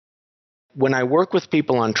When I work with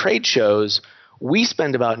people on trade shows, we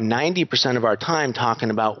spend about 90% of our time talking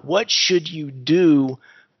about what should you do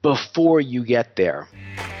before you get there.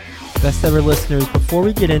 Best ever listeners, before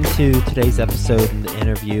we get into today's episode and the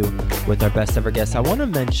interview with our best ever guest, I want to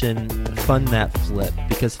mention Fund That Flip,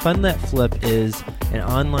 because Fund That Flip is an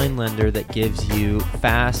online lender that gives you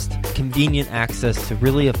fast, convenient access to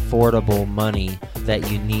really affordable money that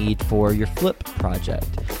you need for your flip project.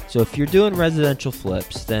 So if you're doing residential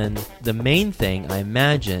flips, then the main thing I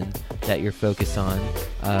imagine that you're focused on,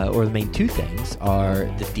 or the main two things, are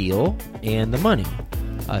the deal and the money.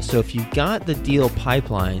 So if you've got the deal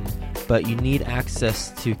pipeline, but you need access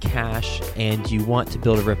to cash and you want to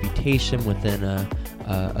build a reputation within a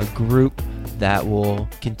group that will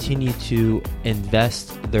continue to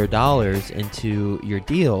invest their dollars into your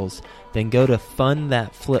deals, then go to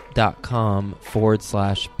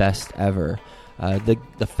fundthatflip.com/best ever.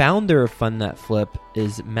 The founder of Fund That Flip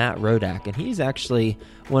is Matt Rodak, and he's actually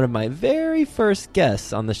one of my very first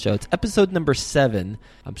guests on the show. It's episode number 7.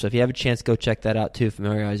 So if you have a chance, go check that out too.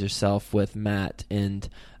 Familiarize yourself with Matt and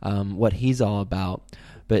what he's all about.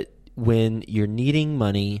 But when you're needing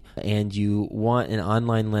money and you want an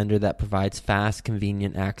online lender that provides fast,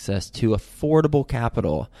 convenient access to affordable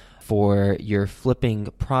capital for your flipping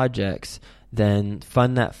projects, then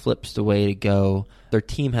Fund That Flip's the way to go. Their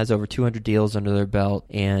team has over 200 deals under their belt,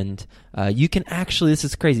 and you can actually, this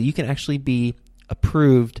is crazy, you can actually be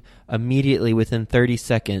approved immediately within 30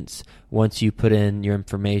 seconds once you put in your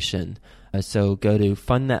information. So go to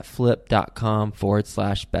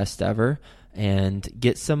fundthatflip.com/best ever and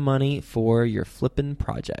get some money for your flipping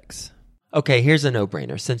projects. Okay, here's a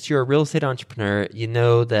no-brainer. Since you're a real estate entrepreneur, you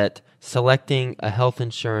know that selecting a health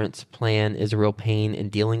insurance plan is a real pain,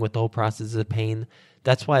 and dealing with the whole process is a pain.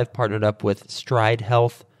 That's why I've partnered up with Stride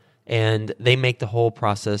Health, and they make the whole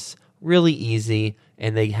process really easy,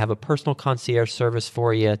 and they have a personal concierge service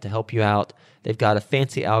for you to help you out. They've got a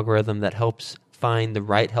fancy algorithm that helps find the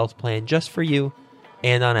right health plan just for you,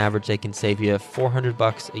 and on average, they can save you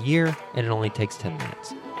 $400 a year, and it only takes 10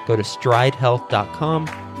 minutes. Go to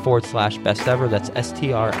stridehealth.com/best ever. That's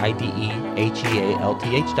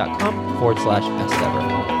STRIDEHEALTH.com/best ever.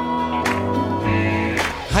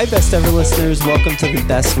 Hi, Best Ever listeners. Welcome to the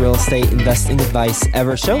Best Real Estate Investing Advice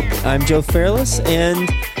Ever show. I'm Joe Fairless, and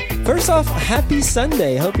first off, happy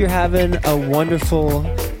Sunday. Hope you're having a wonderful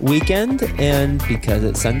weekend, and because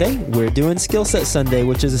it's Sunday, we're doing Skill Set Sunday,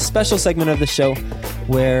 which is a special segment of the show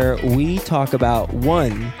where we talk about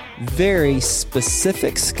one very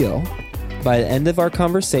specific skill. By the end of our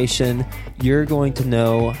conversation, you're going to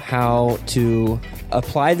know how to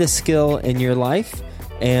apply this skill in your life.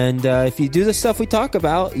 And if you do the stuff we talk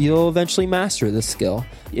about, you'll eventually master this skill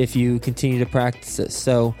if you continue to practice it.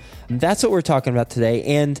 So that's what we're talking about today.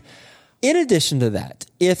 And in addition to that,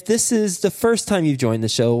 if this is the first time you've joined the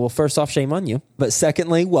show, well, first off, shame on you. But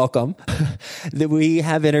secondly, welcome. We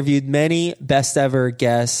have interviewed many best ever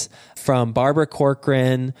guests, from Barbara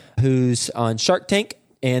Corcoran, who's on Shark Tank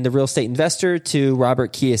and The Real Estate Investor, to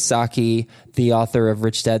Robert Kiyosaki, the author of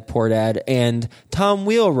Rich Dad, Poor Dad, and Tom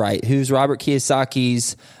Wheelwright, who's Robert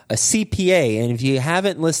Kiyosaki's a CPA. And if you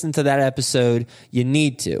haven't listened to that episode, you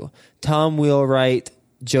need to. Tom Wheelwright,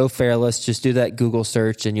 Joe Fairless, just do that Google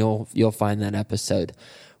search and you'll find that episode.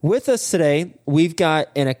 With us today, we've got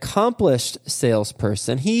an accomplished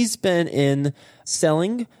salesperson. He's been in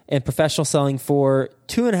selling and professional selling for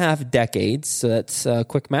 2.5 decades. So that's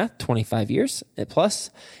quick math, 25 years plus.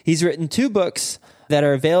 He's written 2 books that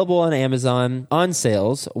are available on Amazon on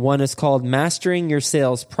sales. One is called Mastering Your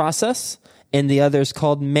Sales Process, and the other is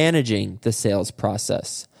called Managing the Sales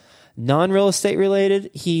Process. Non-real estate related,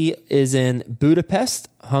 he is in Budapest,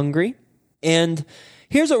 Hungary. And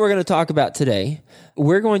here's what we're going to talk about today.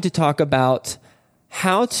 We're going to talk about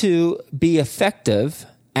how to be effective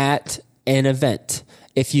at an event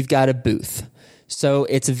if you've got a booth. So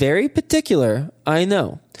it's very particular, I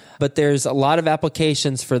know, but there's a lot of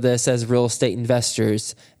applications for this as real estate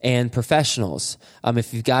investors and professionals.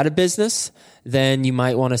 If you've got a business, then you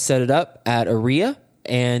might want to set it up at AREA.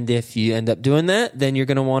 And if you end up doing that, then you're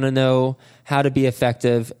going to want to know how to be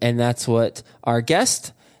effective. And that's what our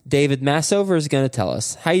guest, David Massover, is going to tell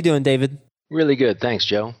us. How you doing, David? Really good. Thanks,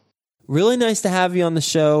 Joe. Really nice to have you on the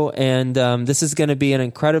show. And this is going to be an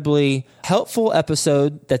incredibly helpful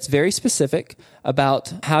episode that's very specific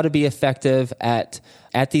about how to be effective at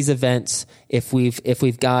these events if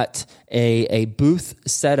we've got a booth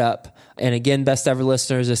set up. And again, best ever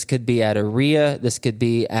listeners, this could be at AREA. This could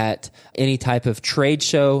be at any type of trade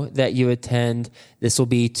show that you attend. This will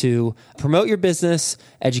be to promote your business,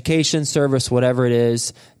 education, service, whatever it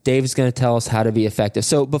is, Dave's going to tell us how to be effective.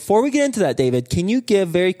 So before we get into that, David, can you give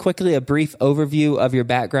very quickly a brief overview of your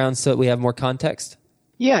background so that we have more context?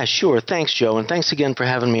 Yeah, sure. Thanks, Joe. And thanks again for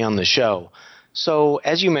having me on the show. So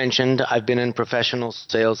as you mentioned, I've been in professional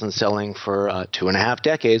sales and selling for 2.5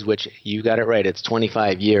 decades, which you got it right. It's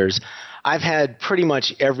 25 years. I've had pretty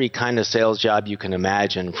much every kind of sales job you can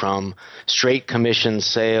imagine, from straight commission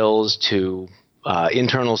sales to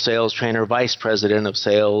internal sales trainer, vice president of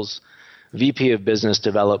sales, VP of business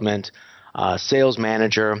development, sales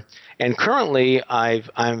manager. And currently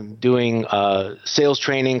I'm doing sales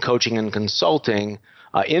training, coaching, and consulting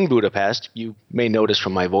in Budapest. You may notice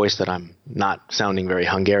from my voice that I'm not sounding very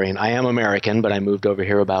Hungarian. I am American, but I moved over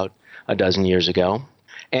here about a dozen years ago.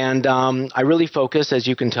 And I really focus, as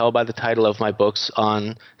you can tell by the title of my books,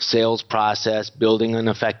 on sales process, building an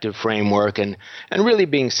effective framework, and really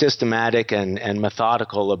being systematic and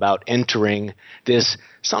methodical about entering this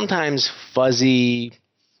sometimes fuzzy,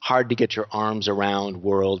 hard to get your arms around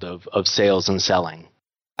world of sales and selling.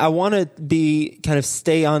 I want to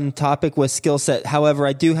stay on topic with skill set. However,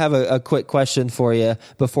 I do have a quick question for you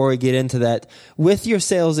before we get into that. With your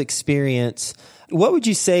sales experience, what would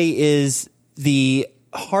you say is the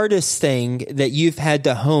hardest thing that you've had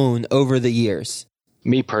to hone over the years?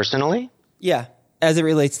 Me personally? Yeah, as it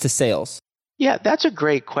relates to sales. Yeah, that's a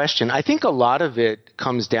great question. I think a lot of it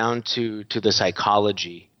comes down to the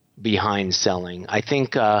psychology behind selling. I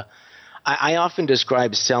think I often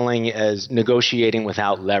describe selling as negotiating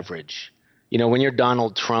without leverage. You know, when you're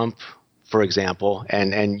Donald Trump, for example,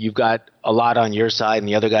 and you've got a lot on your side and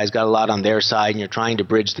the other guy's got a lot on their side and you're trying to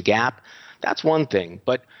bridge the gap, that's one thing.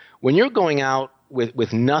 But when you're going out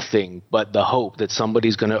with nothing but the hope that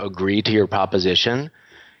somebody's going to agree to your proposition,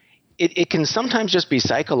 it can sometimes just be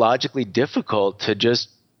psychologically difficult to just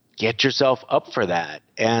get yourself up for that.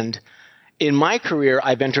 And in my career,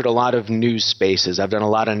 I've entered a lot of new spaces. I've done a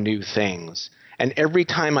lot of new things. And every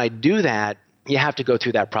time I do that, you have to go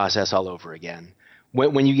through that process all over again.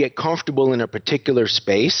 When you get comfortable in a particular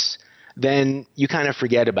space, then you kind of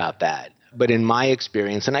forget about that. But in my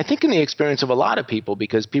experience, and I think in the experience of a lot of people,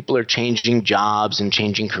 because people are changing jobs and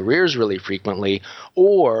changing careers really frequently,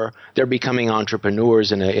 or they're becoming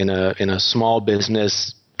entrepreneurs in a small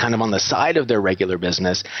business kind of on the side of their regular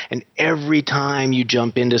business. And every time you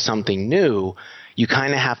jump into something new, you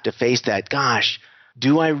kind of have to face that, gosh,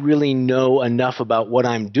 do I really know enough about what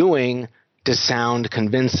I'm doing to sound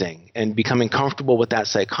convincing? And becoming comfortable with that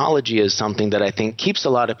psychology is something that I think keeps a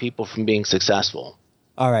lot of people from being successful.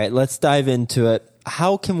 All right, let's dive into it.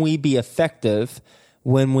 How can we be effective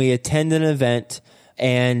when we attend an event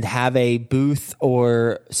and have a booth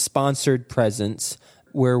or sponsored presence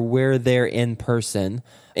where we're there in person?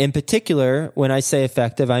 In particular, when I say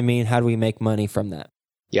effective, I mean, how do we make money from that?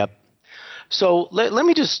 Yep. So let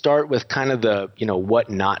me just start with kind of the, what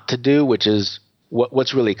not to do, which is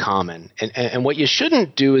what's really common. And what you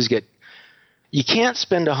shouldn't do is you can't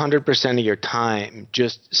spend 100% of your time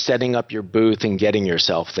just setting up your booth and getting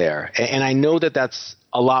yourself there. And I know that that's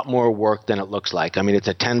a lot more work than it looks like. I mean, it's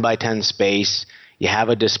a 10 by 10 space. You have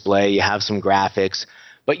a display, you have some graphics,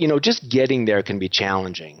 but just getting there can be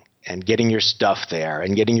challenging, and getting your stuff there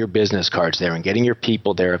and getting your business cards there and getting your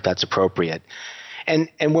people there if that's appropriate. And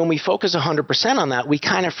when we focus 100% on that, we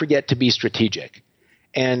kind of forget to be strategic.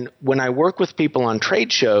 And when I work with people on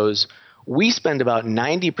trade shows, we spend about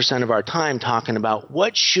 90% of our time talking about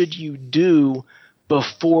what should you do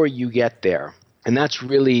before you get there. And that's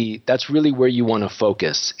really where you want to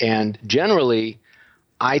focus. And generally,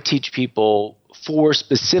 I teach people 4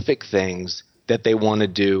 specific things that they want to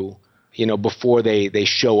do, before they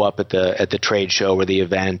show up at the trade show or the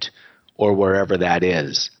event or wherever that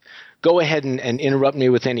is. Go ahead and interrupt me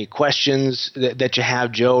with any questions that you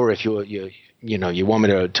have, Joe, or if you want me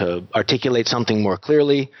to articulate something more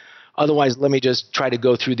clearly. Otherwise, let me just try to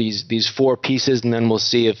go through these 4 pieces, and then we'll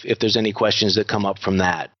see if there's any questions that come up from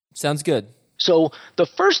that. Sounds good. So the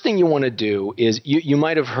first thing you want to do is you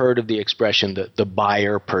might have heard of the expression the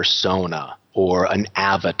buyer persona or an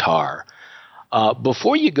avatar.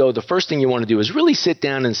 Before you go, the first thing you want to do is really sit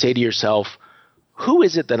down and say to yourself, who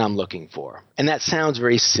is it that I'm looking for? And that sounds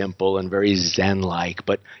very simple and very Zen-like,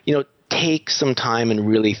 but take some time and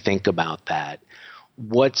really think about that.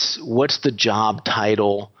 What's the job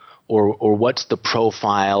title? Or what's the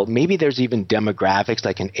profile? Maybe there's even demographics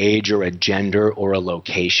like an age or a gender or a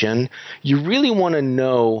location. You really want to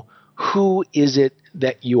know who is it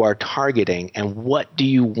that you are targeting and what do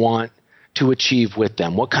you want to achieve with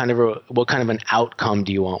them? What kind of an outcome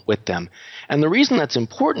do you want with them? And the reason that's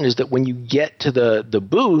important is that when you get to the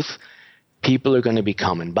booth, people are going to be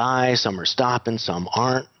coming by. Some are stopping, some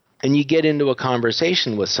aren't. And you get into a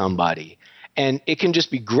conversation with somebody. And it can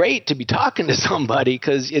just be great to be talking to somebody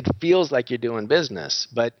because it feels like you're doing business.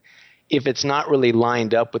 But if it's not really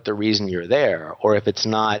lined up with the reason you're there, or if it's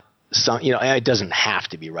not it doesn't have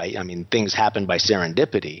to be, right? I mean, things happen by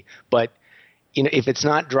serendipity, but if it's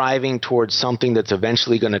not driving towards something that's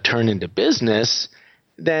eventually going to turn into business,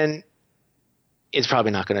 then it's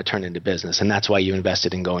probably not going to turn into business. And that's why you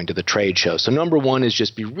invested in going to the trade show. So number one is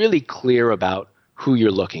just be really clear about who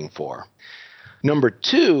you're looking for. Number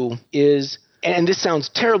two is, and this sounds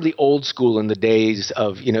terribly old school in the days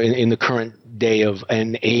of, in the current day of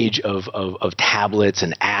an age of tablets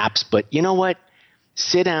and apps, but you know what?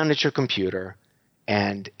 Sit down at your computer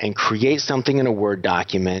and create something in a Word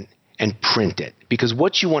document and print it. Because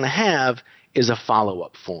what you want to have is a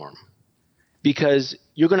follow-up form. Because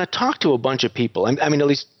you're going to talk to a bunch of people. I mean, at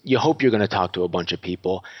least you hope you're going to talk to a bunch of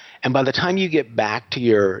people. And by the time you get back to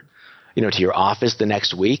your office the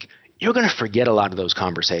next week, you're going to forget a lot of those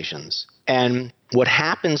conversations. And what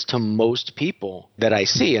happens to most people that I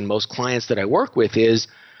see and most clients that I work with is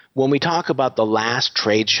when we talk about the last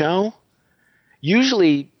trade show,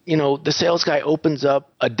 usually, the sales guy opens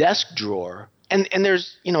up a desk drawer and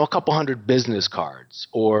there's, a couple hundred business cards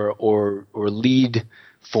or lead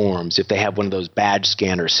forms if they have one of those badge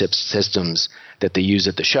scanner systems that they use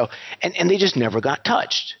at the show. And they just never got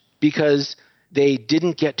touched because they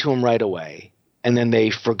didn't get to them right away. And then they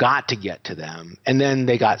forgot to get to them. And then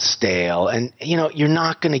they got stale. And, you're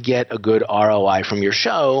not going to get a good ROI from your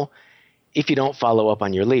show if you don't follow up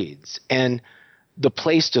on your leads. And the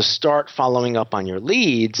place to start following up on your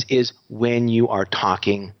leads is when you are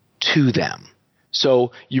talking to them.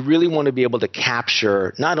 So you really want to be able to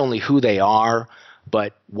capture not only who they are,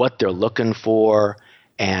 but what they're looking for.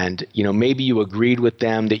 And, maybe you agreed with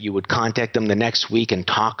them that you would contact them the next week and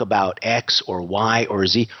talk about X or Y or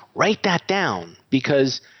Z. Write that down,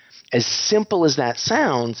 because as simple as that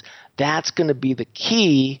sounds, that's going to be the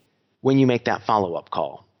key when you make that follow-up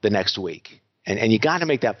call the next week. And you got to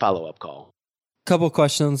make that follow-up call. Couple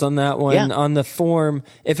questions on that one. Yeah. On the form,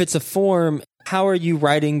 if it's a form, how are you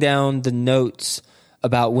writing down the notes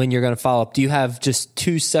about when you're going to follow up? Do you have just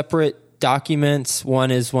two separate documents?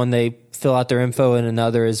 One is when they fill out their info and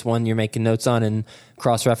another is one you're making notes on and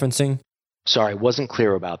cross-referencing? Sorry, I wasn't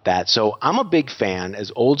clear about that. So I'm a big fan,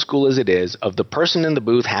 as old school as it is, of the person in the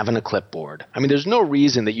booth having a clipboard. I mean, there's no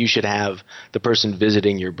reason that you should have the person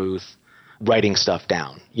visiting your booth writing stuff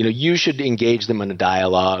down. You should engage them in a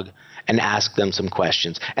dialogue and ask them some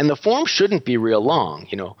questions. And the form shouldn't be real long.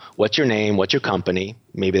 What's your name? What's your company?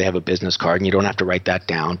 Maybe they have a business card and you don't have to write that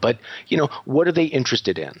down. But, what are they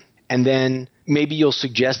interested in? And then maybe you'll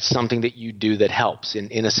suggest something that you do that helps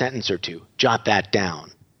in a sentence or two. Jot that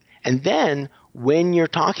down. And then when you're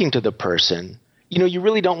talking to the person, you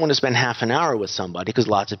really don't want to spend half an hour with somebody because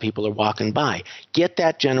lots of people are walking by. Get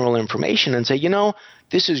that general information and say,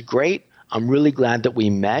 this is great. I'm really glad that we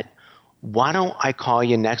met. Why don't I call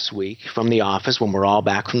you next week from the office when we're all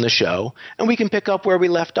back from the show and we can pick up where we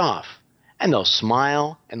left off? And they'll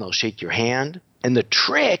smile and they'll shake your hand. And the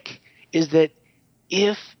trick is that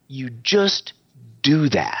if you just do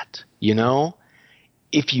that,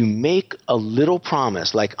 if you make a little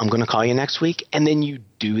promise, like I'm going to call you next week, and then you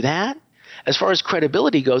do that, as far as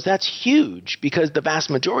credibility goes, that's huge because the vast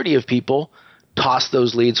majority of people toss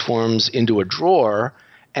those leads forms into a drawer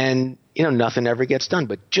and nothing ever gets done.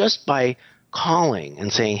 But just by calling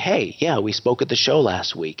and saying, hey, yeah, we spoke at the show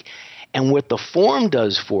last week. And what the form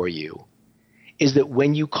does for you is that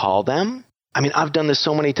when you call them, I mean, I've done this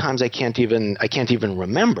so many times I can't even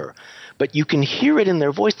remember, but you can hear it in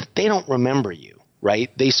their voice that they don't remember you,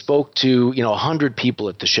 right? They spoke to, 100 people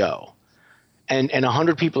at the show. And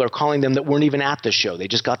 100 people are calling them that weren't even at the show. They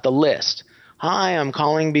just got the list. Hi, I'm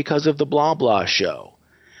calling because of the blah, blah show.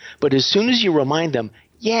 But as soon as you remind them,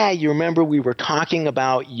 yeah, you remember we were talking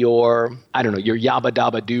about your Yabba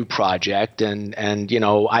Dabba Doo project and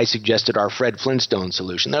I suggested our Fred Flintstone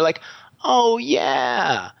solution. They're like, oh,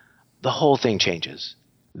 yeah. The whole thing changes.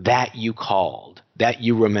 That you called, that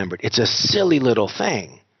you remembered. It's a silly little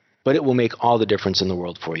thing, but it will make all the difference in the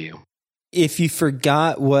world for you. If you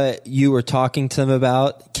forgot what you were talking to them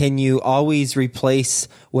about, can you always replace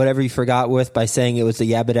whatever you forgot with by saying it was the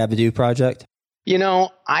Yabba Dabba Doo project?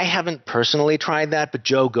 I haven't personally tried that, but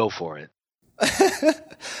Joe, go for it.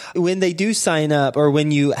 When they do sign up or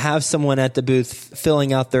when you have someone at the booth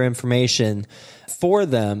filling out their information for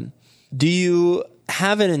them, do you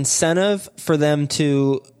have an incentive for them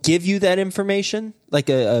to give you that information, like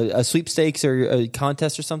a sweepstakes or a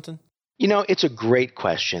contest or something? It's a great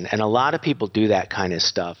question, and a lot of people do that kind of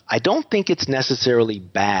stuff. I don't think it's necessarily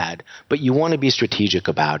bad, but you want to be strategic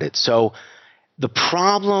about it. So the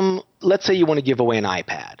problem, let's say you want to give away an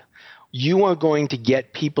iPad. you are going to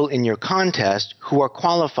get people in your contest who are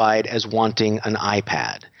qualified as wanting an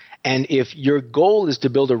iPad. And if your goal is to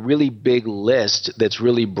build a really big list that's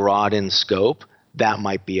really broad in scope, that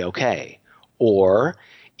might be okay. Or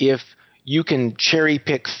if you can cherry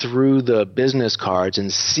pick through the business cards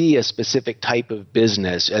and see a specific type of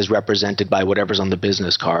business as represented by whatever's on the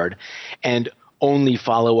business card and only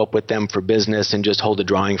follow up with them for business and just hold a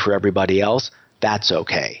drawing for everybody else, that's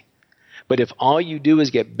okay. But if all you do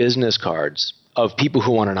is get business cards of people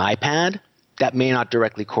who want an iPad, that may not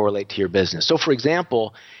directly correlate to your business. So for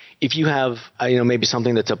example, if you have maybe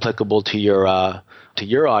something that's applicable to your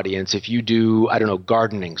audience, if you do,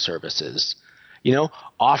 gardening services,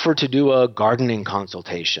 offer to do a gardening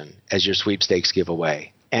consultation as your sweepstakes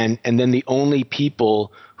giveaway. And then the only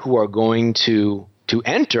people who are going to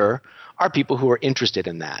enter are people who are interested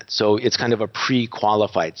in that. So it's kind of a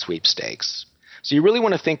pre-qualified sweepstakes. So you really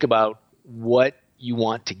want to think about what you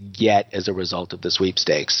want to get as a result of the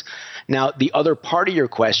sweepstakes. Now, the other part of your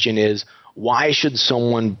question is, why should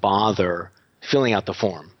someone bother filling out the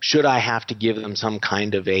form? Should I have to give them some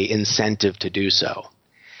kind of a incentive to do so?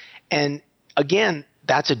 And again,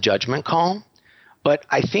 that's a judgment call, but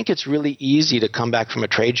I think it's really easy to come back from a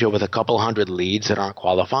trade show with a couple hundred leads that aren't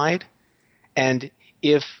qualified. And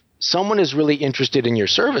if someone is really interested in your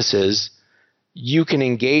services, you can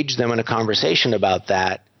engage them in a conversation about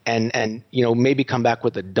that and maybe come back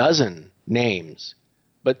with a dozen names,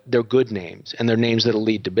 but they're good names and they're names that'll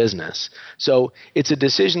lead to business. So it's a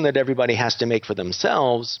decision that everybody has to make for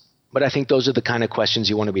themselves, but I think those are the kind of questions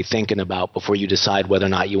you want to be thinking about before you decide whether or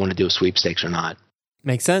not you want to do a sweepstakes or not.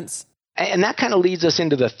 Makes sense. And that kind of leads us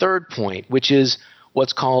into the third point, which is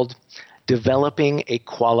what's called developing a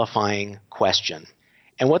qualifying question.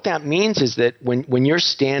 And what that means is that when you're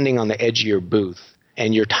standing on the edge of your booth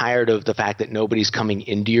and you're tired of the fact that nobody's coming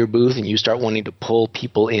into your booth and you start wanting to pull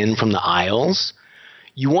people in from the aisles,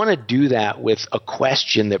 you want to do that with a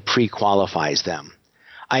question that pre-qualifies them.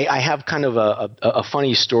 I have kind of a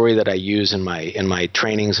funny story that I use in my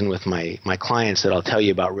trainings and with my clients that I'll tell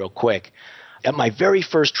you about real quick. At my very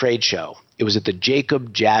first trade show, it was at the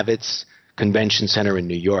Jacob Javits Convention Center in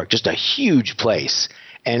New York, just a huge place.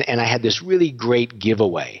 And I had this really great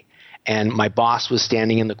giveaway. And my boss was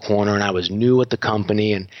standing in the corner, and I was new at the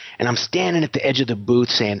company. And I'm standing at the edge of the booth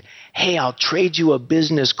saying, hey, I'll trade you a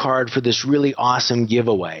business card for this really awesome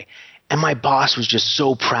giveaway. And my boss was just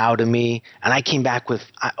so proud of me. And I came back with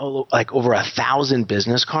like over 1,000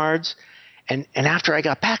 business cards. And after I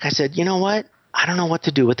got back, I said, you know what? I don't know what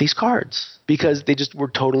to do with these cards because they just were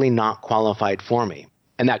totally not qualified for me.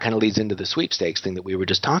 And that kind of leads into the sweepstakes thing that we were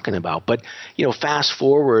just talking about. But, fast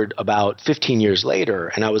forward about 15 years later,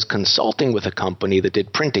 and I was consulting with a company that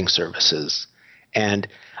did printing services. And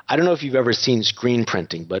I don't know if you've ever seen screen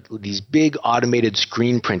printing, but these big automated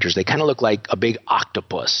screen printers, they kind of look like a big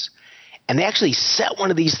octopus. And they actually set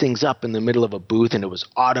one of these things up in the middle of a booth, and it was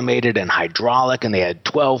automated and hydraulic, and they had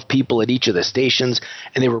 12 people at each of the stations,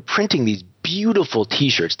 and they were printing these beautiful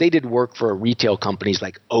T-shirts. They did work for retail companies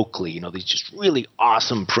like Oakley, these just really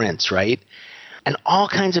awesome prints, right? And all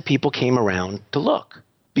kinds of people came around to look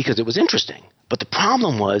because it was interesting. But the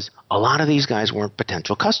problem was a lot of these guys weren't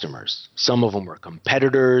potential customers. Some of them were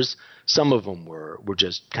competitors. Some of them were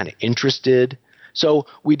just kind of interested. So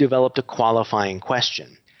we developed a qualifying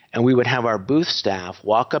question. And we would have our booth staff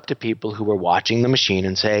walk up to people who were watching the machine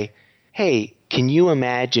and say, hey, can you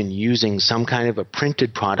imagine using some kind of a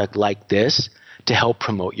printed product like this to help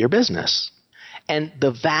promote your business? And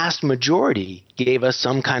the vast majority gave us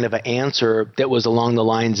some kind of an answer that was along the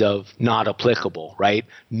lines of not applicable, right?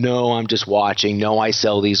 No, I'm just watching. No, I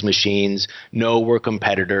sell these machines. No, we're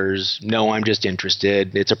competitors. No, I'm just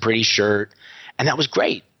interested. It's a pretty shirt. And that was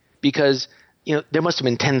great because, there must have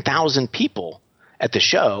been 10,000 people at the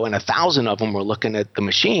show, and 1,000 of them were looking at the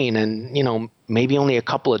machine, and maybe only a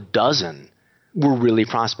couple of dozen were really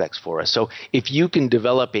prospects for us. So if you can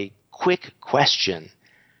develop a quick question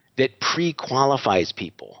that pre-qualifies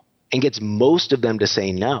people and gets most of them to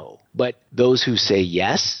say no, but those who say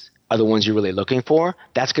yes are the ones you're really looking for,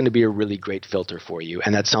 that's going to be a really great filter for you.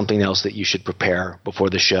 And that's something else that you should prepare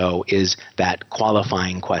before the show is that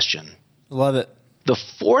qualifying question. Love it. The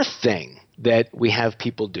fourth thing that we have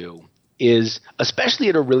people do is, especially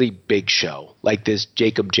at a really big show like this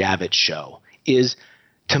Jacob Javits show, is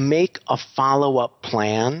to make a follow-up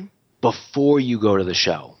plan before you go to the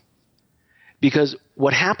show. Because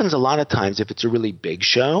what happens a lot of times if it's a really big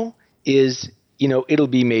show is, it'll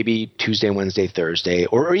be maybe Tuesday, Wednesday, Thursday,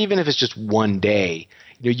 or even if it's just one day,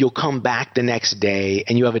 you'll come back the next day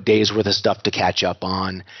and you have a day's worth of stuff to catch up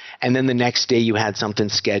on. And then the next day you had something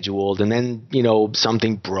scheduled, and then,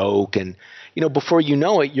 something broke. And, before you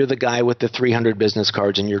know it, you're the guy with the 300 business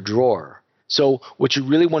cards in your drawer. So what you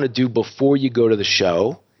really want to do before you go to the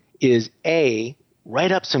show is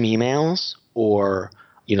write up some emails or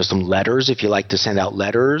some letters if you like to send out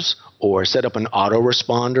letters, or set up an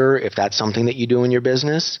autoresponder if that's something that you do in your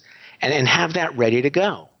business, and have that ready to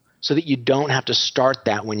go so that you don't have to start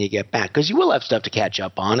that when you get back, because you will have stuff to catch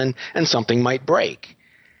up on and something might break.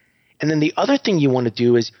 And then the other thing you want to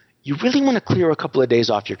do is you really want to clear a couple of days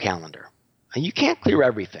off your calendar. Now, you can't clear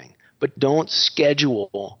everything, but don't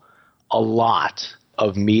schedule a lot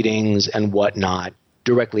of meetings and whatnot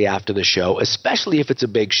directly after the show, especially if it's a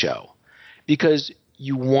big show, because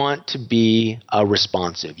you want to be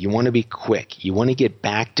responsive. You want to be quick. You want to get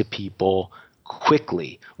back to people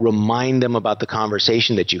quickly. Remind them about the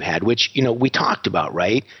conversation that you had, which, we talked about,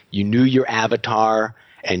 right? You knew your avatar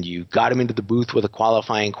and you got them into the booth with a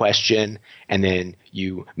qualifying question, and then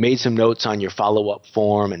you made some notes on your follow-up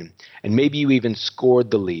form, and maybe you even scored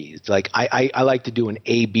the leads. Like I like to do an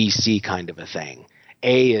ABC kind of a thing.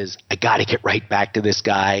 A is, I got to get right back to this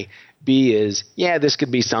guy. B is, yeah, this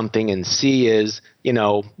could be something. And C is,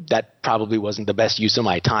 that probably wasn't the best use of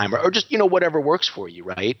my time, or just, whatever works for you,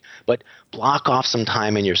 right? But block off some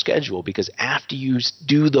time in your schedule, because after you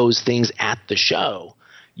do those things at the show,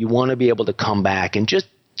 you want to be able to come back and just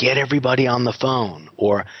get everybody on the phone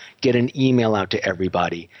or get an email out to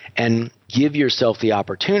everybody and give yourself the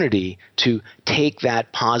opportunity to take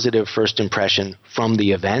that positive first impression from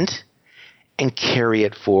the event and carry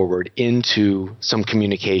it forward into some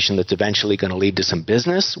communication that's eventually going to lead to some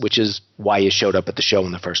business, which is why you showed up at the show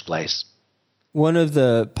in the first place. One of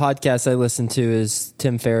the podcasts I listen to is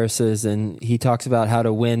Tim Ferriss's, and he talks about how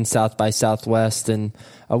to win South by Southwest. And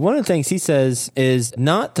one of the things he says is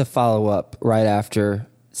not to follow up right after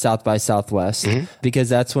South by Southwest, because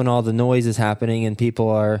that's when all the noise is happening and people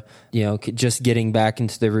are, just getting back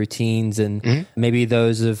into their routines. And maybe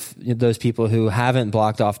those people who haven't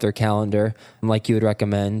blocked off their calendar, like you would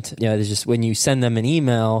recommend, there's just, when you send them an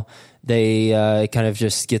email, they kind of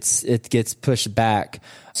just gets pushed back.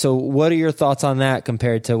 So what are your thoughts on that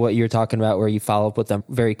compared to what you're talking about where you follow up with them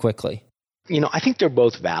very quickly? I think they're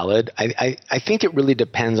both valid. I think it really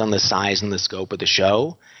depends on the size and the scope of the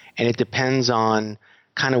show, and it depends on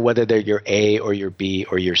kind of whether they're your A or your B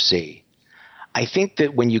or your C. I think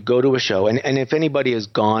that when you go to a show, and if anybody has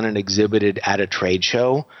gone and exhibited at a trade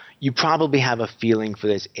show, you probably have a feeling for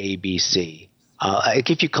this ABC. Like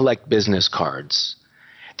if you collect business cards,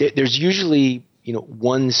 there's usually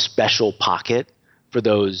one special pocket for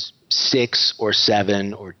those 6 or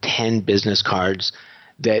 7 or 10 business cards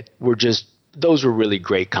that were those were really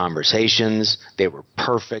great conversations. They were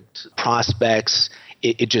perfect prospects.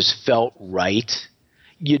 It just felt right.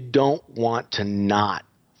 You don't want to not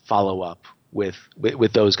follow up with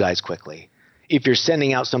those guys quickly. If you're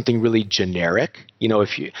sending out something really generic,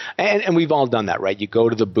 if you and we've all done that, right? You go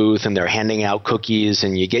to the booth and they're handing out cookies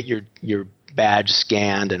and you get your badge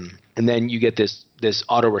scanned and then you get this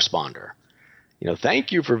autoresponder.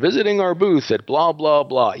 Thank you for visiting our booth at blah, blah,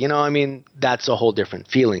 blah. That's a whole different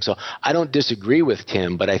feeling. So I don't disagree with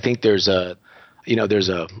Tim, but I think there's a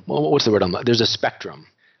spectrum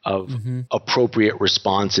of appropriate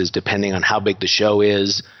responses depending on how big the show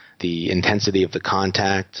is, the intensity of the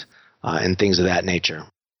contact, and things of that nature.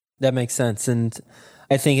 That makes sense. And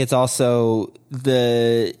I think it's also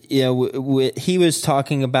what he was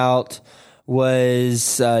talking about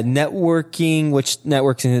was networking, which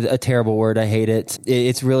networking is a terrible word. I hate it.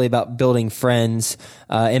 It's really about building friends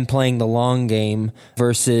and playing the long game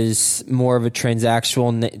versus more of a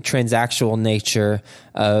transactional nature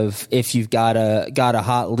of if you've got a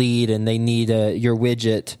hot lead and they need your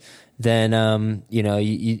widget, then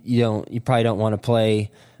you probably don't want to play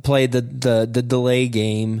the delay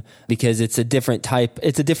game because it's a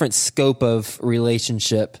different scope of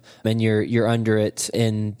relationship and you're under it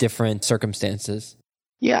in different circumstances.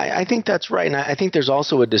 Yeah, I think that's right. And I think there's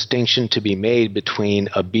also a distinction to be made between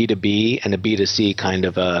a B2B and a B2C kind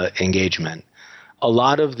of engagement. A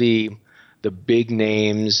lot of the big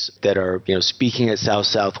names that are, speaking at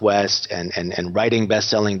Southwest and writing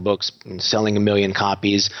best-selling books and selling 1 million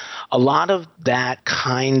copies, a lot of that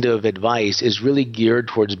kind of advice is really geared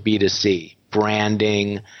towards B2C,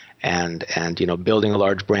 branding and building a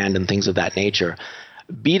large brand and things of that nature.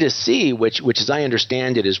 B2C, which as I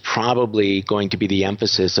understand it, is probably going to be the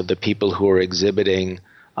emphasis of the people who are exhibiting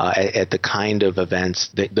at the kind of events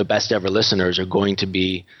that the best ever listeners are going to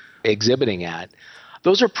be exhibiting at.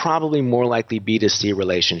 Those are probably more likely B2C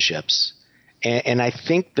relationships. And I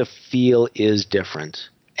think the feel is different.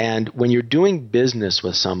 And when you're doing business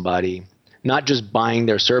with somebody, not just buying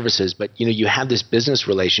their services, but you have this business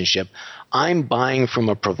relationship. I'm buying from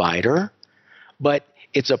a provider, but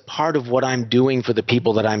it's a part of what I'm doing for the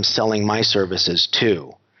people that I'm selling my services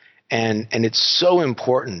to. And it's so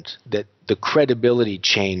important that the credibility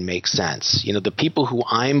chain makes sense. The people who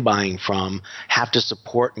I'm buying from have to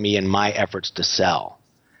support me in my efforts to sell.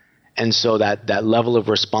 And so that level of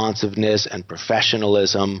responsiveness and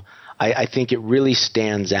professionalism, I think it really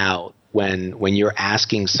stands out when you're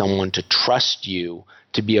asking someone to trust you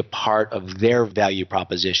to be a part of their value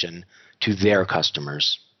proposition to their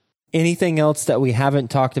customers. Anything else that we haven't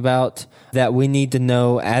talked about that we need to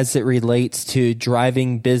know as it relates to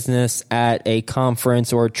driving business at a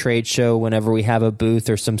conference or a trade show whenever we have a booth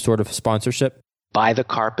or some sort of sponsorship? Buy the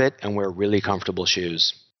carpet and wear really comfortable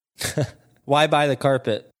shoes. Why buy the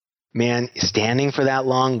carpet? Man, standing for that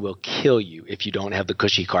long will kill you if you don't have the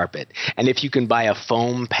cushy carpet. And if you can buy a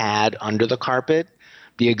foam pad under the carpet,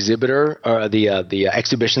 the exhibitor or the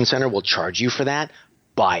exhibition center will charge you for that.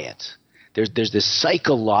 Buy it. There's this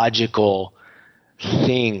psychological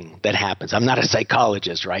thing that happens. I'm not a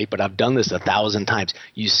psychologist, right? But I've done this 1,000 times.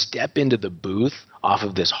 You step into the booth off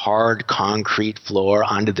of this hard concrete floor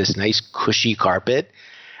onto this nice cushy carpet,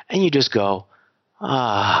 and you just go,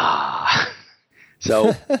 ah.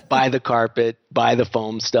 So buy the carpet, buy the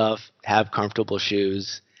foam stuff, have comfortable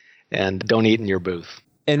shoes, and don't eat in your booth.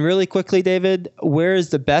 And really quickly, David, where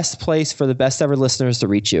is the best place for the Best Ever listeners to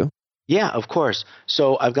reach you? Yeah, of course.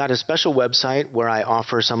 So I've got a special website where I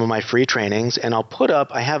offer some of my free trainings, and I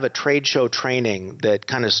have a trade show training that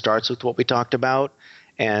kind of starts with what we talked about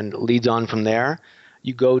and leads on from there.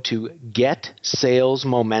 You go to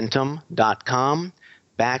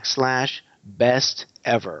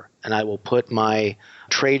getsalesmomentum.com/best-ever, and I will put my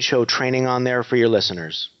trade show training on there for your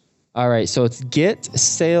listeners. All right, so it's Get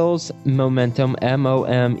Sales Momentum,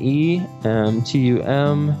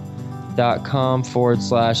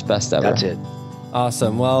 momentum.com/best-ever. That's it.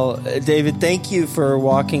 Awesome. Well, David, thank you for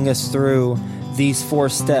walking us through these 4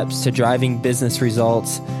 steps to driving business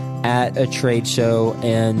results at a trade show.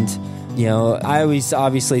 And, I always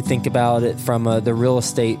obviously think about it from the real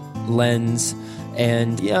estate lens.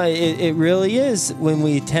 And it really is when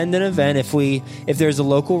we attend an event, if there's a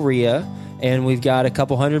local RIA and we've got a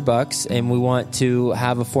couple $100 and we want to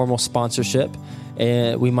have a formal sponsorship,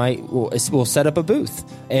 we'll set up a booth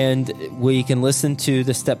and we can listen to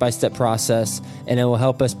the step-by-step process and it will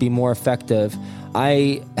help us be more effective.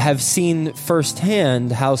 I have seen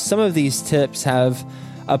firsthand how some of these tips have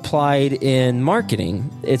applied in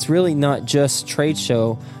marketing. It's really not just trade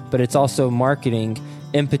show, but it's also marketing.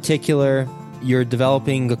 In particular, you're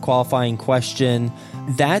developing a qualifying question.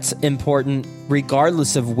 That's important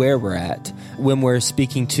regardless of where we're at when we're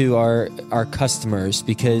speaking to our customers,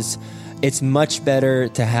 because it's much better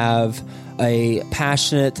to have a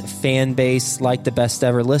passionate fan base like the Best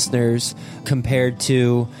Ever listeners compared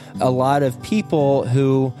to a lot of people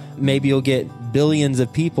who maybe you'll get billions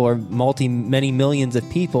of people or many millions of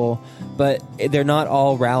people, but they're not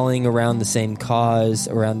all rallying around the same cause,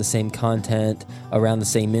 around the same content, around the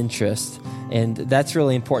same interest. And that's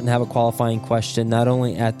really important to have a qualifying question, not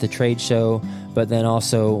only at the trade show, but then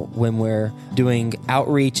also when we're doing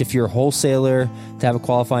outreach. If you're a wholesaler, to have a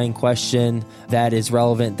qualifying question that is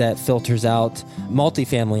relevant, that filters out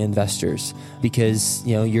multifamily investors, because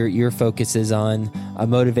your focus is on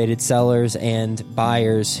motivated sellers and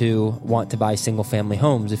buyers who want to buy single-family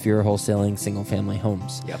homes if you're wholesaling single-family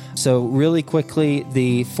homes. Yep. So really quickly,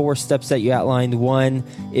 the 4 steps that you outlined. 1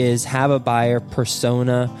 is have a buyer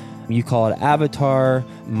persona. You call it avatar.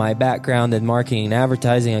 My background in marketing and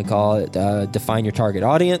advertising, I call it define your target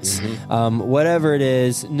audience. Mm-hmm. Whatever it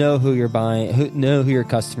is, know who you're buying, know who your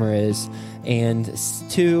customer is. And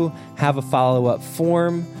 2, have a follow-up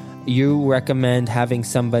form. You recommend having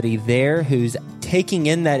somebody there who's taking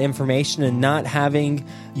in that information and not having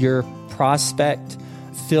your prospect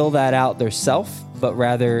fill that out themselves, but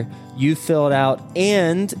rather you fill it out.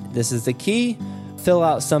 And this is the key, fill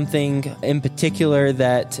out something in particular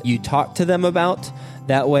that you talk to them about.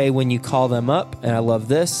 That way, when you call them up, and I love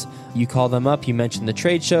this, you call them up, you mentioned the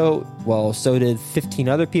trade show. Well, so did 15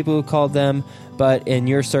 other people who called them. But in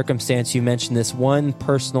your circumstance, you mentioned this one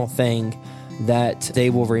personal thing that they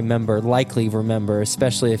will likely remember,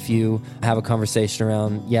 especially if you have a conversation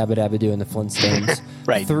around Yabba Dabba Doo and the Flintstones.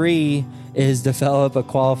 Right. 3 is develop a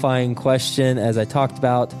qualifying question, as I talked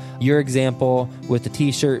about. Your example with the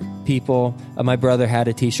t-shirt people, my brother had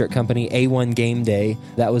a t-shirt company, A1 Game Day.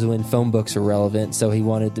 That was when phone books were relevant, so he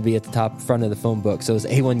wanted to be at the top front of the phone book. So it was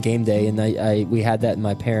A1 Game Day, and we had that in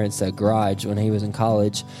my parents' garage when he was in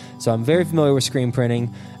college. So I'm very familiar with screen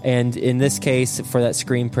printing. And in this case, for that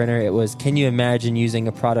screen printer, it was, can you imagine using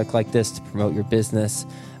a product like this to promote your business?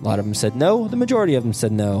 A lot of them said no. The majority of them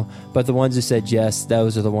said no. But the ones who said yes,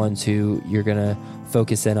 those are the ones who you're going to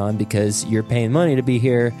focus in on, because you're paying money to be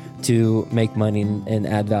here to make money and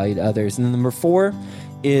add value to others. And then number 4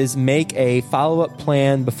 is make a follow-up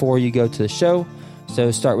plan before you go to the show. So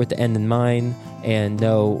start with the end in mind and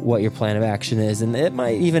know what your plan of action is. And it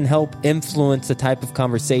might even help influence the type of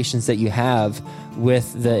conversations that you have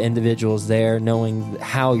with the individuals there, knowing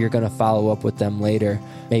how you're going to follow up with them later.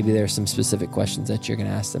 Maybe there's some specific questions that you're going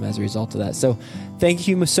to ask them as a result of that. So thank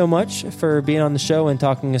you so much for being on the show and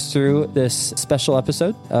talking us through this special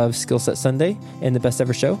episode of Skill Set Sunday and the Best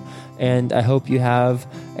Ever Show. And I hope you have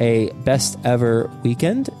a best ever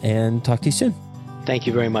weekend, and talk to you soon. Thank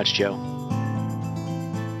you very much, Joe.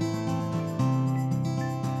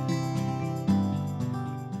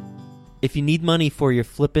 If you need money for your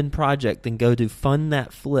flipping project, then go to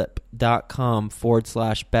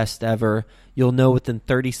fundthatflip.com/best ever. You'll know within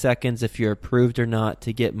 30 seconds if you're approved or not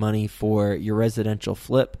to get money for your residential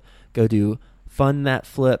flip. Go to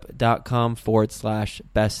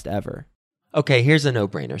fundthatflip.com/best ever. Okay, here's a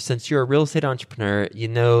no-brainer. Since you're a real estate entrepreneur, you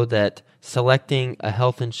know that selecting a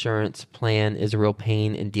health insurance plan is a real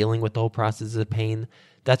pain, and dealing with the whole process is a pain.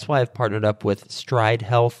 That's why I've partnered up with Stride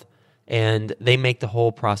Health, and they make the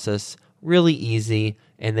whole process really easy,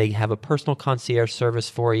 and they have a personal concierge service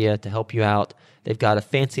for you to help you out. They've got a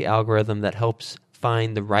fancy algorithm that helps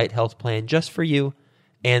find the right health plan just for you,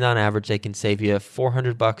 and on average, they can save you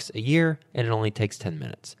 $400 a year, and it only takes 10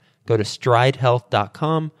 minutes. Go to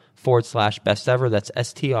stridehealth.com/best ever. That's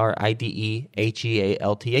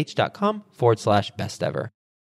STRIDEHEALTH.com/best ever.